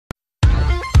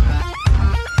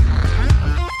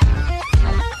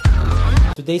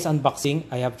today's unboxing,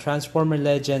 I have Transformer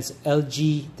Legends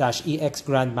LG-EX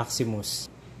Grand Maximus.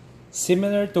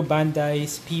 Similar to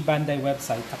Bandai's Bandai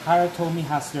website, Takara Tomy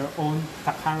has their own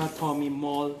Takara Tomy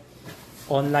Mall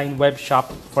online web shop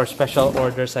for special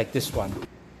orders like this one.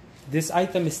 This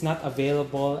item is not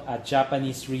available at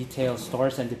Japanese retail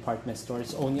stores and department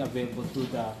stores. It's only available through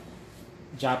the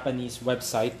Japanese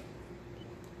website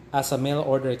as a mail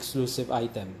order exclusive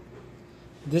item.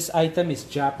 This item is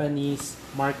Japanese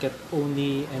market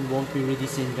only and won't be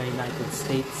released in the United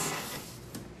States.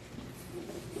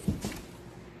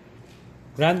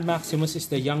 Grand Maximus is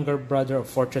the younger brother of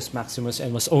Fortress Maximus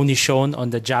and was only shown on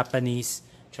the Japanese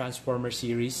Transformer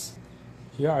series.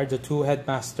 Here are the two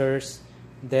headmasters,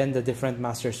 then the different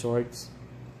master swords.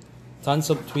 Tons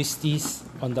of twisties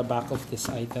on the back of this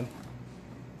item.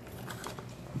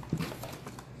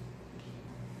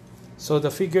 So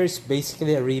the figure is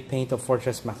basically a repaint of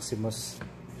Fortress Maximus.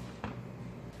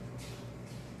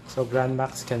 So Grand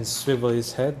Max can swivel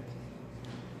his head.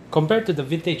 Compared to the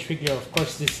vintage figure, of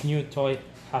course, this new toy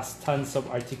has tons of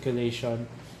articulation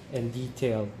and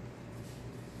detail.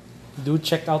 Do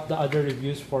check out the other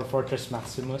reviews for Fortress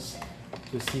Maximus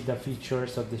to see the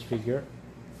features of this figure.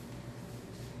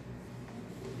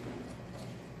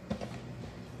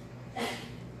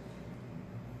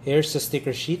 Here's the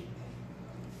sticker sheet,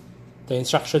 the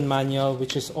instruction manual,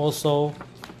 which is also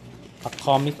a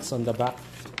comics on the back.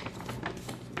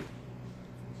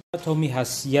 Tomy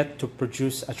has yet to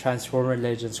produce a Transformer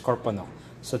Legends Corpono,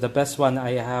 so the best one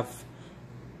I have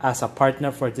as a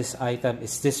partner for this item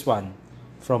is this one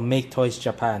from Make Toys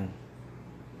Japan,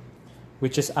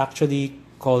 which is actually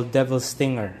called Devil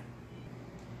Stinger.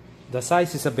 The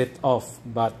size is a bit off,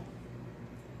 but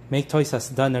Make Toys has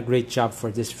done a great job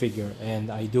for this figure,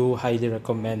 and I do highly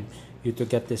recommend you to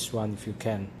get this one if you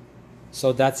can.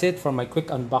 So that's it for my quick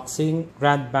unboxing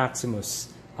Grand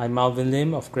Maximus. I'm Malvin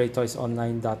Lim of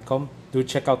GreattoysOnline.com. Do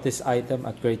check out this item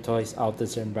at Great Toys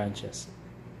outlets and branches.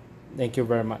 Thank you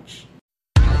very much.